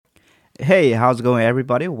Hey, how's it going,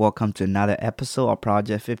 everybody? Welcome to another episode of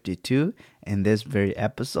Project 52. In this very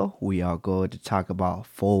episode, we are going to talk about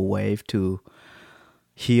full wave to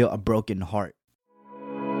heal a broken heart.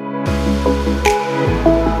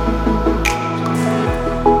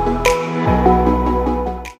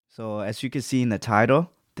 So, as you can see in the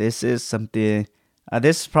title, this is something.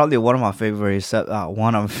 This is probably one of my favorite,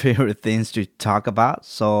 one of my favorite things to talk about.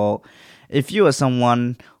 So, if you are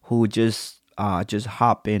someone who just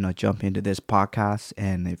hop in or jump into this podcast,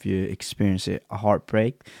 and if you experience a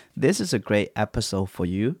heartbreak, this is a great episode for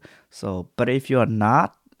you. So, but if you're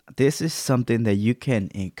not, this is something that you can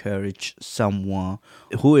encourage someone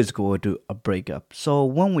who is going through a breakup. So,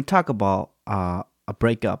 when we talk about a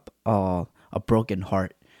breakup or a broken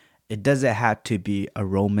heart, it doesn't have to be a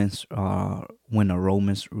romance when a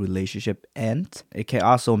romance relationship ends. It can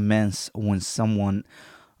also mean when someone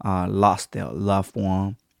lost their loved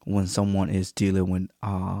one, when someone is dealing with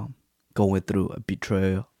going through a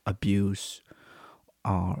betrayal, abuse,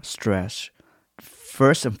 stress.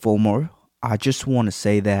 First and foremost, I just want to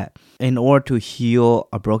say that in order to heal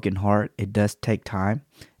a broken heart, it does take time.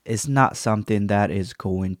 It's not something that is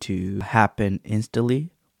going to happen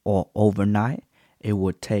instantly or overnight. It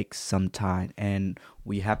would take some time, and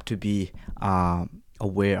we have to be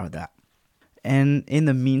aware of that. And in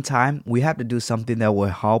the meantime, we have to do something that will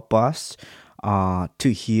help us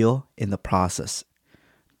to heal in the process.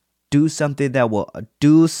 Do something that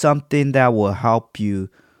will help you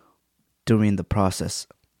during the process,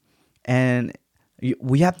 and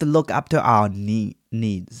we have to look after our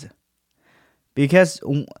needs because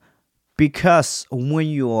because when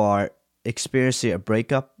you are experiencing a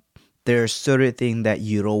breakup, there are certain things that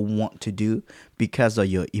you don't want to do because of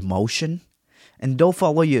your emotion, and don't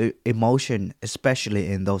follow your emotion, especially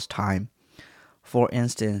in those times. For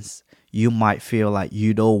instance, you might feel like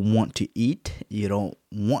you don't want to eat, you don't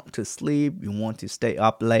want to sleep, you want to stay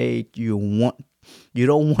up late, you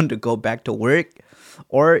don't want to go back to work,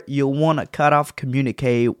 or you want to cut off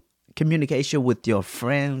communication with your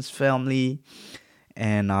friends, family,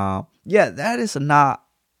 and yeah, that is not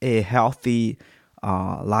a healthy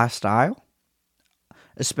lifestyle,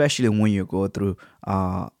 especially when you go through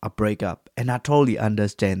a breakup. And I totally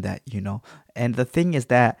understand that. And the thing is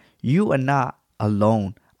that you are not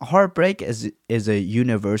alone. Heartbreak is a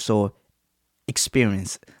universal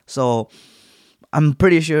experience. So I'm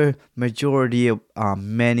pretty sure majority of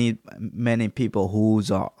many people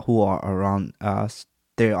who are around us,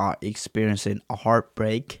 they are experiencing a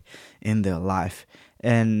heartbreak in their life.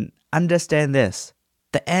 And understand this: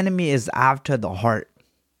 the enemy is after the heart.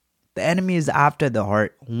 The enemy is after the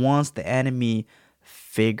heart. Once the enemy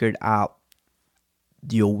figured out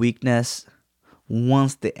your weakness,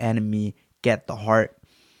 once the enemy get the heart,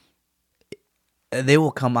 they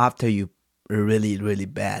will come after you really, really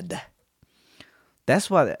bad. That's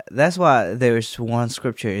why there's one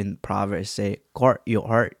scripture in Proverbs say, guard your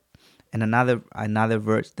heart. And another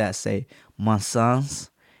verse that say, my sons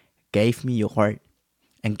gave me your heart.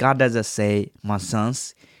 And God doesn't say, my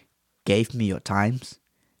sons gave me your times,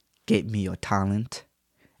 gave me your talent.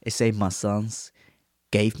 It say, my sons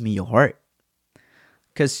gave me your heart.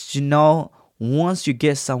 Because once you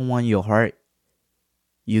give someone your heart,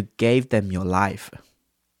 you gave them your life.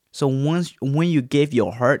 So when you give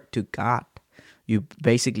your heart to God, you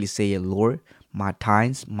basically say, Lord, my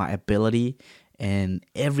times, my ability, and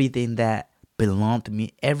everything that belong to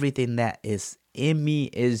me, everything that is in me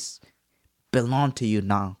is belong to you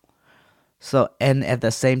now. So, and at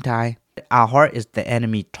the same time, our heart is the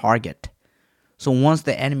enemy target. So once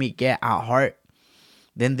the enemy get our heart,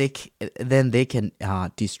 then they can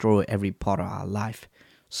destroy every part of our life.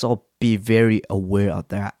 So be very aware of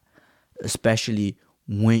that, especially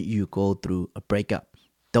when you go through a breakup.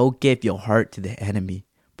 Don't give your heart to the enemy.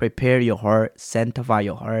 Prepare your heart, sanctify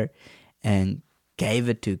your heart, and give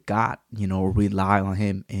it to God. Rely on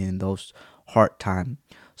Him in those hard times.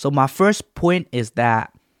 So my first point is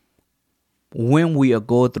that when we are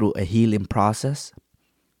going through a healing process,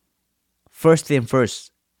 first thing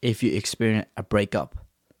first, if you experience a breakup,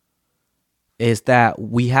 is that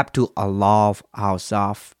we have to allow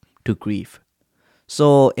ourselves to grieve.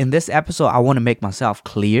 So in this episode, I want to make myself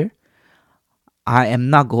clear. I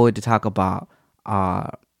am not going to talk about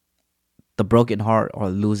the broken heart or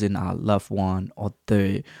losing a loved one, or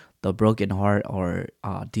the broken heart, or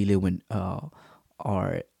dealing with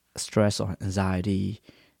or stress or anxiety.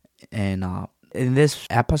 And in this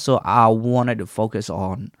episode, I wanted to focus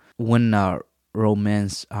on when a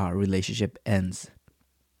romance relationship ends.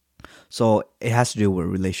 So it has to do with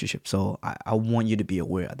relationship. So I want you to be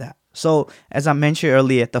aware of that. So as I mentioned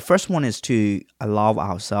earlier, the first one is to allow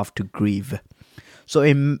ourselves to grieve. So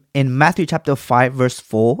in Matthew chapter 5 verse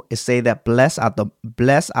 4, it say that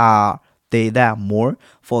blessed are they that mourn,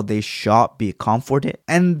 for they shall be comforted.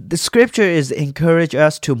 And the scripture is encourage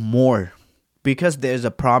us to mourn, because there's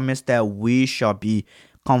a promise that we shall be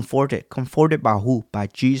comforted. Comforted by who? By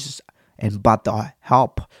Jesus, and by the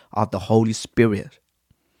help of the Holy Spirit.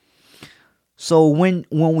 So when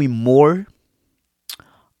we mourn,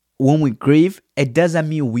 when we grieve, it doesn't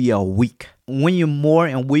mean we are weak. When you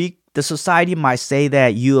mourn and weak, the society might say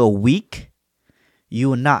that you are weak.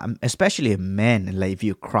 You are not, especially men. Like if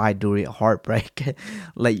you cry during a heartbreak,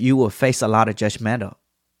 like you will face a lot of judgmental.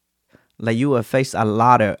 Like you will face a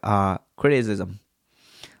lot of criticism.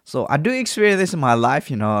 So I do experience this in my life,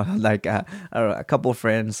 like a couple of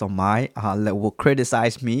friends of mine that will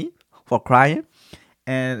criticize me for crying,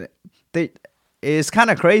 and it's kind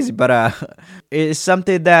of crazy, but it's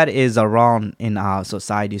something that is around in our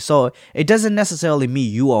society. So it doesn't necessarily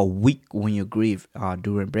mean you are weak when you grieve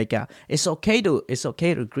during breakout. It's okay to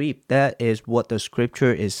grieve. That is what the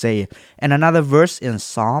scripture is saying. And another verse in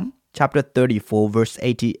Psalm chapter 34 verse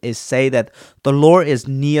 80 is say that the Lord is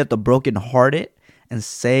near the brokenhearted and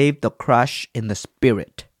save the crushed in the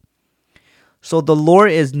spirit. So the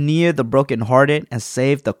Lord is near the brokenhearted and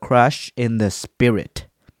save the crushed in the spirit.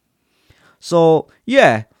 So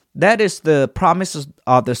yeah, that is the promises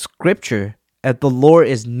of the scripture. That the Lord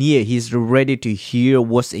is near. He's ready to hear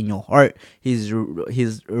what's in your heart. He's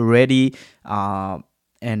ready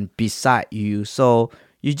and beside you. So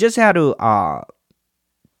you just have to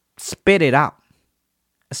spit it out.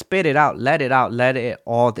 Spit it out, let it out, let it,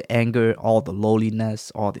 all the anger, all the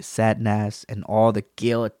loneliness, all the sadness, and all the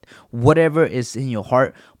guilt, whatever is in your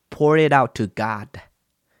heart, pour it out to God.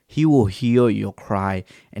 He will hear your cry,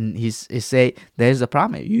 and he say there's a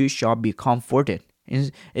promise: you shall be comforted.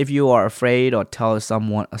 If you are afraid or tell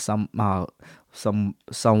someone,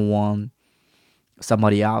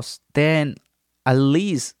 somebody else, then at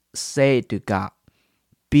least say it to God.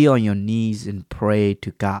 Be on your knees and pray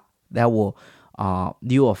to God. That will.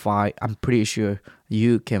 You will find, I'm pretty sure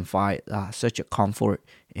you can find such a comfort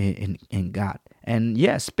in God. And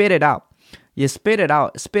yeah, spit it out. You spit it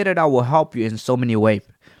out. Spit it out will help you in so many ways.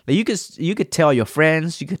 Like you could tell your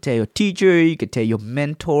friends, you could tell your teacher, you could tell your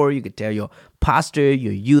mentor, you could tell your pastor,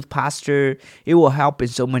 your youth pastor. It will help in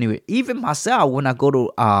so many ways. Even myself, when I go to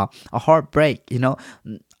a heartbreak,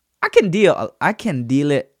 I can deal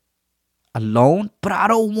it alone, but I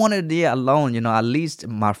don't want to deal alone. At least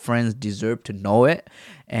my friends deserve to know it,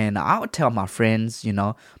 and I would tell my friends,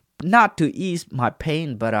 not to ease my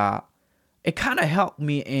pain, but it kind of helped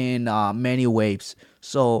me in many ways.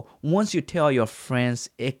 So once you tell your friends,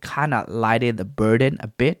 it kind of lighted the burden a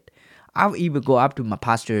bit. I'll even go up to my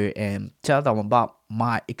pastor and tell them about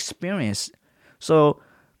my experience. So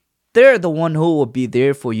they're the one who will be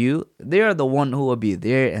there for you. They're the one who will be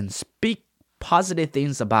there and speak positive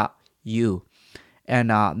things about you. And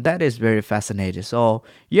that is very fascinating. So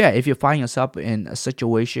yeah, if you find yourself in a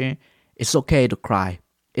situation, it's okay to cry.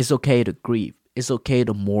 It's okay to grieve. It's okay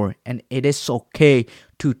to mourn. And it is okay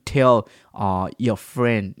to tell your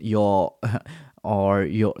friend, or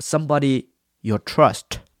your somebody your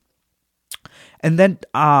trust. And then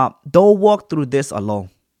don't walk through this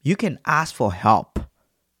alone. You can ask for help.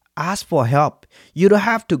 Ask for help. You don't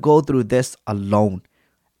have to go through this alone.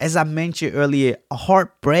 As I mentioned earlier, a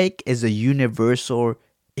heartbreak is a universal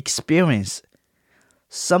experience.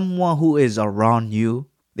 Someone who is around you,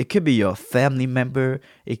 it could be your family member,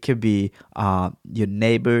 it could be your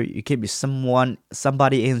neighbor, it could be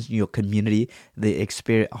somebody in your community, they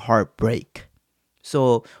experience a heartbreak.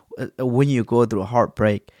 So when you go through a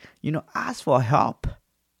heartbreak, ask for help.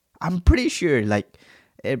 I'm pretty sure, one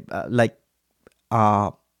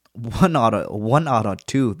out of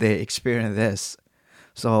two they experience this.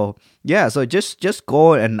 So yeah, so just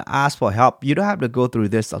go and ask for help. You don't have to go through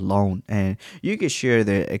this alone, and you can share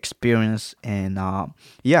the experience, and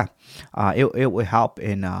it will help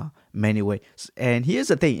in many ways. And here's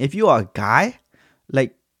the thing: if you are a guy,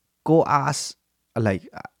 go ask.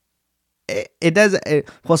 It doesn't.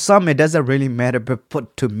 For some, it doesn't really matter,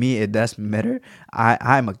 but to me, it does matter.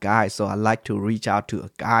 I'm a guy, so I like to reach out to a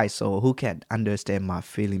guy so who can understand my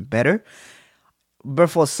feeling better.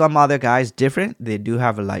 But for some other guys, different. They do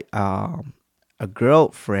have a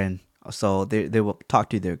girlfriend, so they will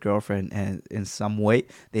talk to their girlfriend, and in some way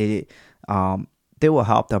they will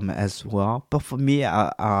help them as well. But for me,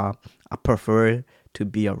 I prefer to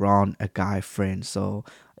be around a guy friend. So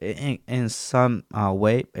in some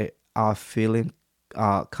way, our feeling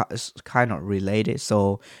it's kind of related.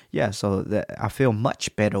 So yeah, so that I feel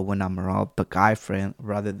much better when I'm around the guy friend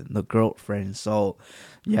rather than the girlfriend. So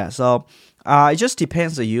yeah, so it just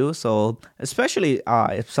depends on you. So especially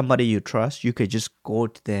if somebody you trust, you could just go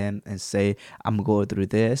to them and say, I'm going through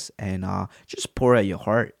this, and just pour out your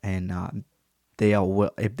heart, and they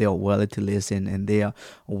are if they are willing to listen and they are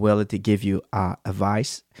willing to give you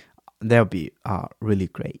advice, that'll be really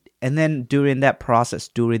great. And then during that process,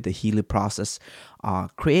 during the healing process,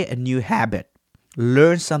 create a new habit,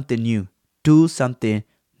 learn something new, do something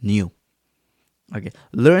new. Okay,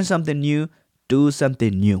 learn something new, do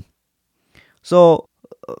something new. So,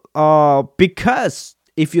 because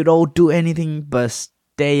if you don't do anything but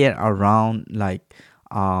stay around, like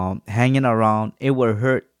hanging around, it will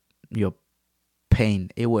hurt your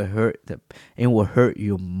pain. It will hurt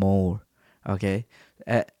you more. Okay,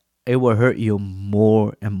 Uh, it will hurt you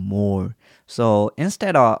more and more. So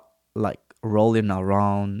instead of like rolling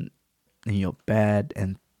around in your bed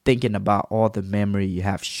and thinking about all the memory you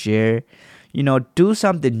have shared, do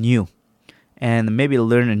something new, and maybe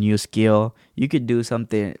learn a new skill. You could do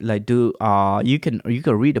something like you can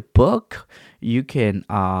read a book. You can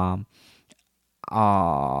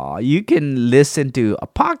listen to a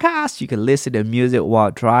podcast. You can listen to music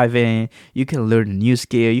while driving. You can learn a new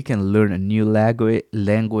skill. You can learn a new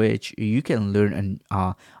language. You can learn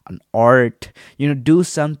an art. Do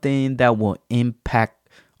something that will impact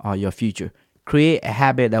your future. Create a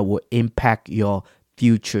habit that will impact your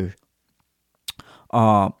future.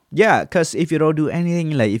 Yeah, because if you don't do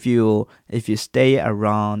anything, like if you stay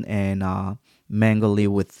around and mingle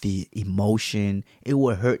with the emotion, it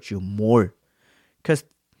will hurt you more. Because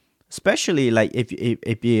especially like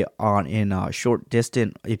if you are in a short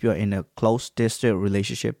distance, if you're in a close distance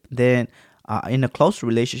relationship, then in a close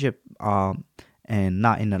relationship, and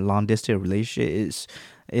not in a long distance relationship,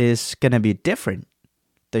 is gonna be different.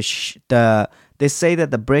 They say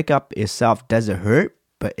that the breakup itself doesn't hurt,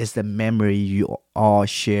 but it's the memory you all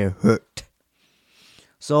share hurt.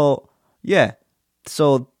 So yeah,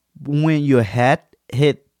 so when your head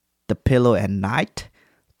hit the pillow at night,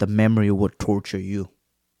 the memory will torture you.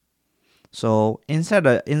 So instead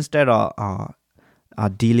of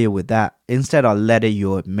dealing with that, instead of letting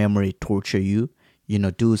your memory torture you,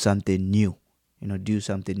 do something new. Do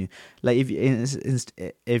something new. Like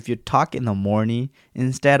if you talk in the morning,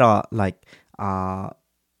 instead of like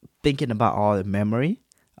thinking about all the memory,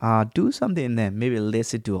 do something then. Maybe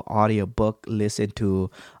listen to an audio book, listen to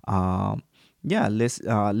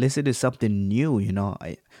listen to something new.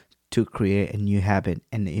 To create a new habit,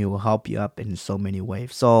 and it will help you up in so many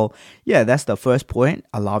ways. So yeah, that's the first point.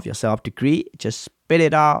 Allow yourself to grieve. Just spit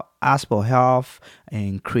it out, ask for help,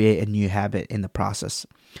 and create a new habit in the process.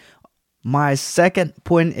 My second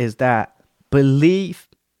point is that believe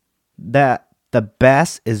that the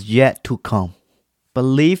best is yet to come.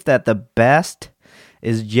 Believe that the best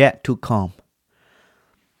is yet to come.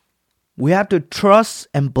 We have to trust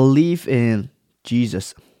and believe in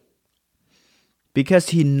Jesus, because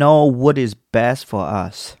he knows what is best for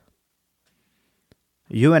us.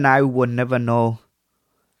 You and I will never know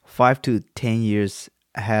 5 to 10 years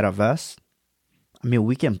ahead of us. I mean,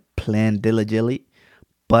 we can plan diligently,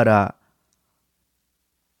 but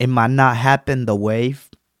it might not happen the way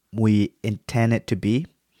we intend it to be.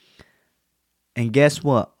 And guess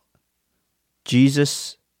what?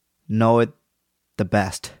 Jesus knows it the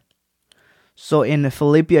best. So in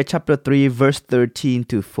Philippians chapter 3, verse 13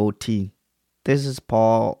 to 14, this is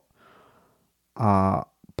Paul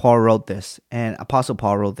wrote this, and Apostle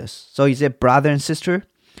Paul wrote this. So he said, brother and sister,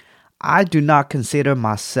 I do not consider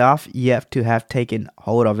myself yet to have taken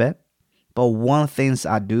hold of it, but one thing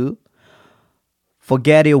I do,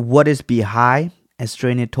 forgetting what is behind and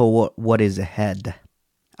straining toward what is ahead.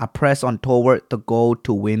 I press on toward the goal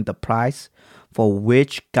to win the prize for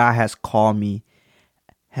which God has called me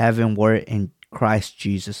heavenward in Christ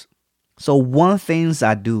Jesus. So one thing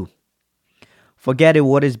I do, forgetting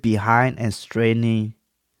what is behind and straining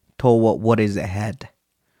toward what is ahead.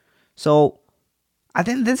 So I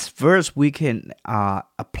think this verse we can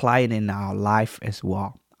apply it in our life as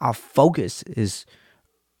well. Our focus is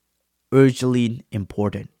urgently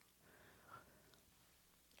important.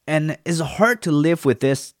 And it's hard to live with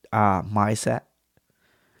this mindset,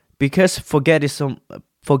 because forgetting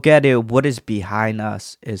what is behind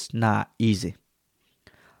us is not easy.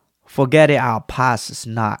 Forgetting our past is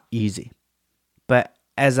not easy. But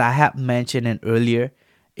as I have mentioned earlier,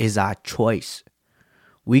 is our choice.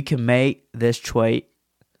 We can make this choice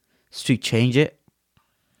to change it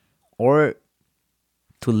or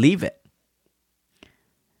to leave it.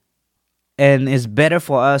 And it's better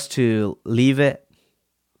for us to leave it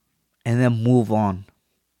and then move on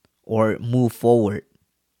or move forward.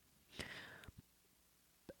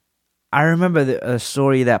 I remember a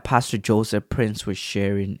story that Pastor Joseph Prince was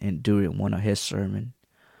sharing during one of his sermons.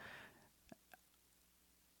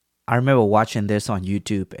 I remember watching this on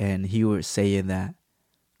YouTube, and he was saying that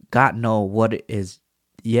God knows what is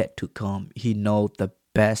yet to come. He knows the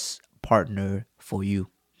best partner for you.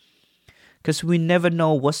 Because we never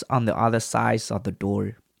know what's on the other side of the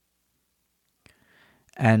door.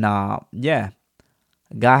 And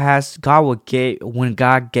when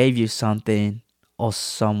God gave you something or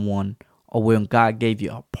someone, or when God gave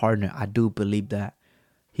you a partner, I do believe that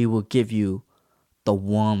He will give you the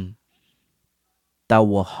one that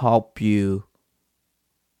will help you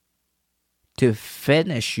to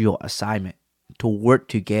finish your assignment, to work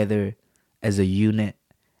together as a unit,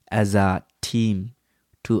 as a team,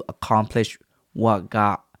 to accomplish what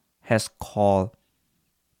God has called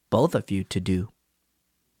both of you to do.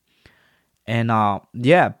 And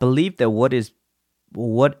believe that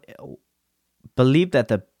believe that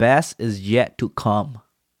the best is yet to come.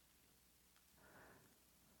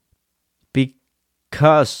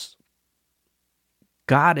 Because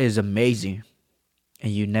God is amazing,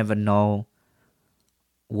 and you never know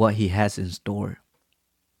what He has in store.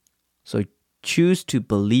 So choose to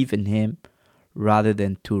believe in Him rather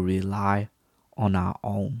than to rely on our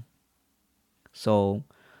own. So,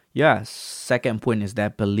 second point is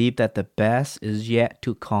that believe that the best is yet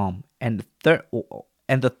to come. And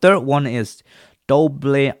the third one is don't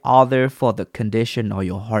blame others for the condition of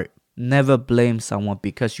your heart. Never blame someone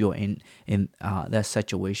because you're in that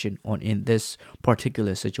situation or in this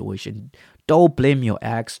particular situation. Don't blame your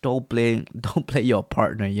ex. Don't blame your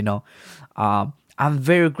partner. I'm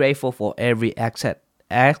very grateful for every ex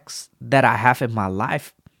that I have in my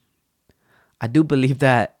life. I do believe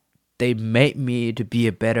that they made me to be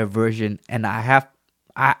a better version, and I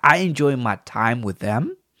enjoy my time with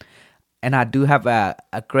them, and I do have a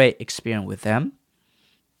great experience with them.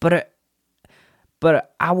 But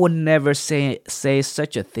I would never say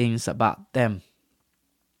such a things about them.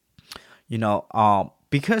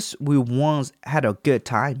 Because we once had a good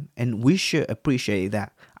time, and we should appreciate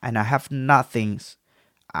that. And I have nothing.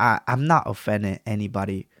 I'm not offending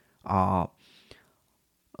anybody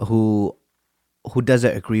who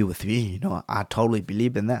doesn't agree with me. I totally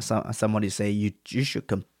believe in that. Somebody say you should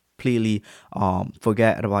completely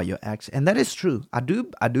forget about your ex, and that is true. I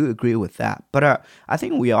do agree with that. But I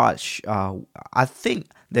think we are. I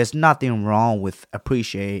think there's nothing wrong with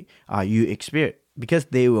appreciate you experience, because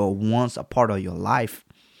they were once a part of your life,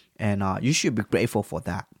 and you should be grateful for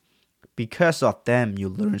that. Because of them, you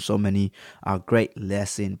learn so many great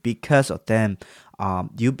lessons. Because of them,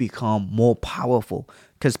 you become more powerful.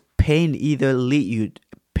 Because pain will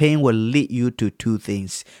lead you to two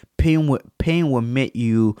things. Pain will make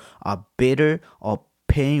you bitter, or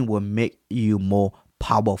pain will make you more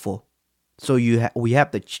powerful. So we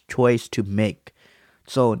have the choice to make.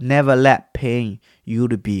 So never let pain you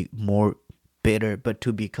to be more bitter, but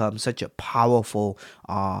to become such a powerful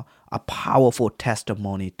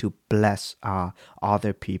testimony to bless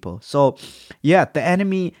other people. So the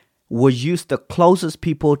enemy will use the closest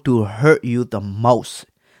people to hurt you the most.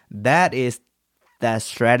 That is the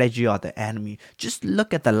strategy of the enemy. Just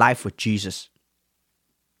look at the life of Jesus.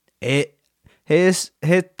 The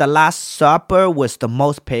Last Supper was the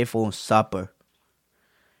most painful supper.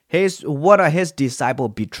 One of his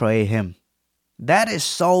disciples betrayed him. That is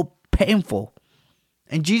so painful.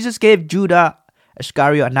 And Jesus gave Judas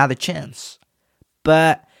Iscariot another chance,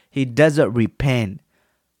 but he doesn't repent.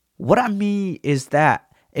 What I mean is that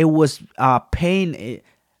it was pain.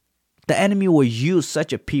 The enemy will use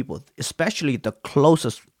such a people, especially the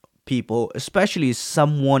closest people, especially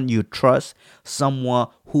someone you trust, someone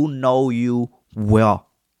who know you well.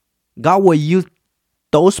 God will use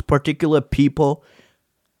those particular people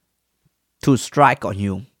to strike on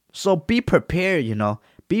you. So be prepared,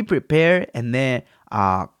 Be prepared, and then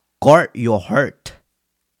guard your heart.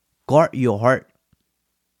 Guard your heart.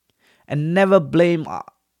 And never blame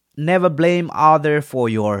others for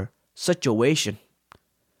your situation.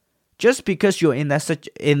 Just because you're in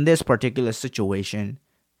this particular situation,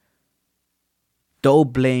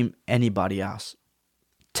 don't blame anybody else.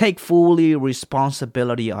 Take fully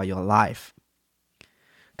responsibility of your life.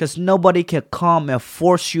 Because nobody can come and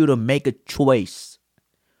force you to make a choice.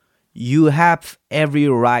 You have every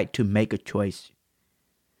right to make a choice.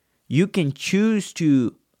 You can choose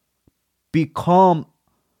to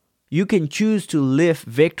live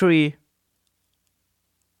victory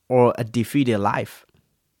or a defeated life.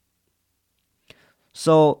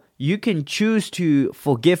 So you can choose to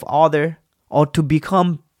forgive others or to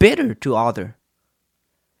become bitter to others.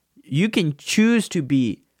 You can choose to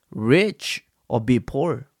be rich or be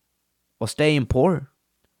poor or staying poor.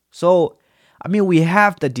 So, we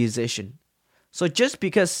have the decision. So just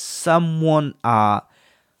because someone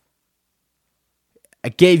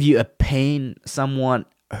gave you a pain, someone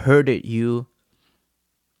hurted you,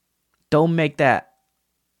 don't let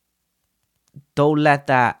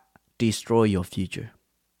that destroy your future.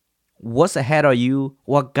 What's ahead of you,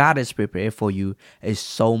 what God has prepared for you is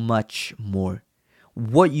so much more.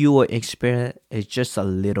 What you will experience is just a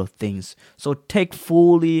little things. So take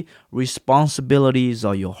fully responsibilities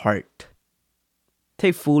of your heart.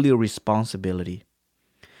 Take fully responsibility.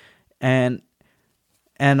 And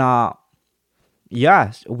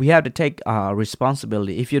yes, we have to take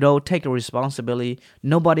responsibility. If you don't take a responsibility,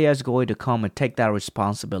 nobody else is going to come and take that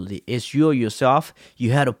responsibility. It's you yourself.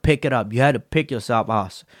 You had to pick it up. You had to pick yourself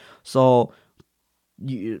up. So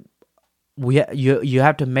you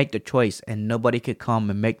have to make the choice, and nobody can come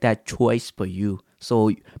and make that choice for you. So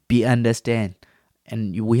understand,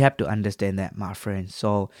 and we have to understand that, my friend.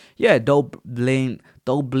 So yeah, don't blame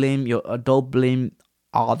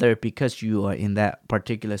other because you are in that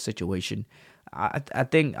particular situation. I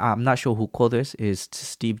think, I'm not sure who called this, is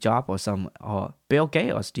Steve Jobs or Bill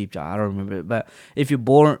Gates or Steve Jobs, I don't remember. But if you're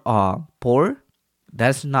born poor,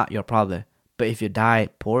 that's not your problem. But if you die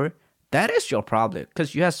poor, that is your problem,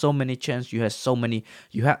 because you have so many chances, you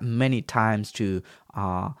have many times to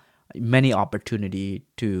many opportunity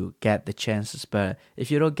to get the chances. But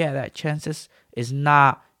if you don't get that chances, it's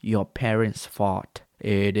not your parents' fault.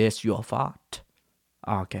 It is your fault.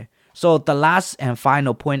 Okay. So the last and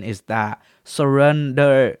final point is that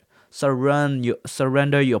surrender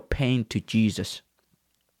your pain to Jesus.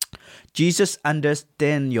 Jesus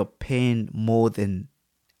understands your pain more than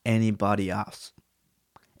anybody else.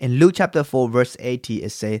 In Luke chapter 4 verse 80, it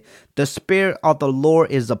says, "The Spirit of the Lord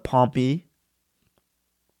is upon me,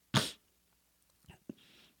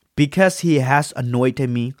 because He has anointed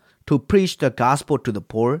me to preach the gospel to the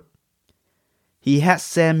poor. He has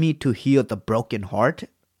sent me to heal the brokenhearted,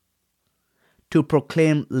 to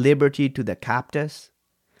proclaim liberty to the captives,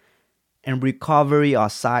 and recovery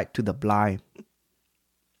of sight to the blind,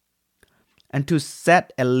 and to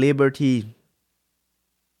set at liberty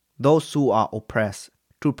those who are oppressed,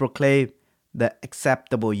 to proclaim the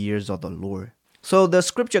acceptable years of the Lord." So the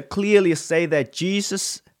scripture clearly say that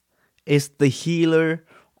Jesus is the healer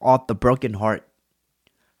of the broken heart.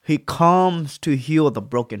 He comes to heal the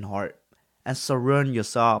broken heart, and surrender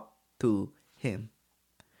yourself to Him.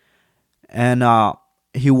 And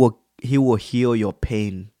He will heal your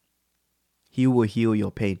pain. He will heal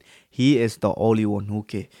your pain. He is the only one who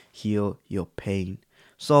can heal your pain.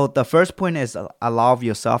 So the first point is allow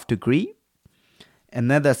yourself to grieve. And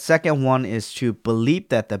then the second one is to believe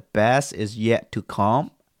that the best is yet to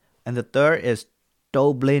come. And the third is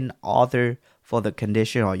don't blame others for the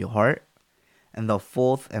condition of your heart. And the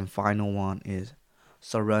fourth and final one is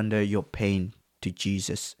surrender your pain to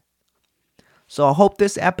Jesus. So I hope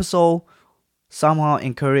this episode somehow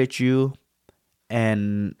encourage you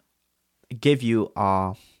and give you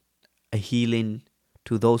a healing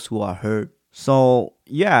to those who are hurt. So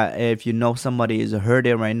yeah, if you know somebody is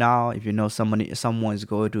hurting right now, if you know someone is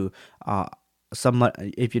going to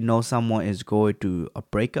if you know someone is going to a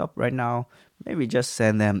breakup right now, maybe just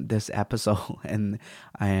send them this episode, and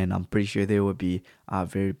I'm pretty sure they will be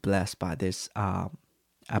very blessed by this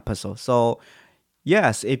episode. So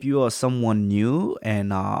yes, if you are someone new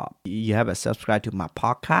and you haven't subscribed to my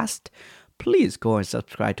podcast, please go and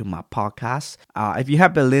subscribe to my podcast. If you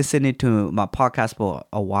have been listening to my podcast for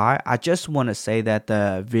a while, I just want to say that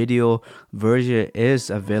the video version is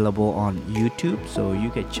available on YouTube, so you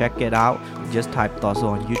can check it out. Just type Thoso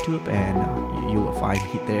on YouTube and you will find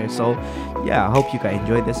it there. So yeah, I hope you guys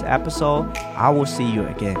enjoyed this episode. I will see you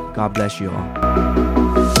again. God bless you all.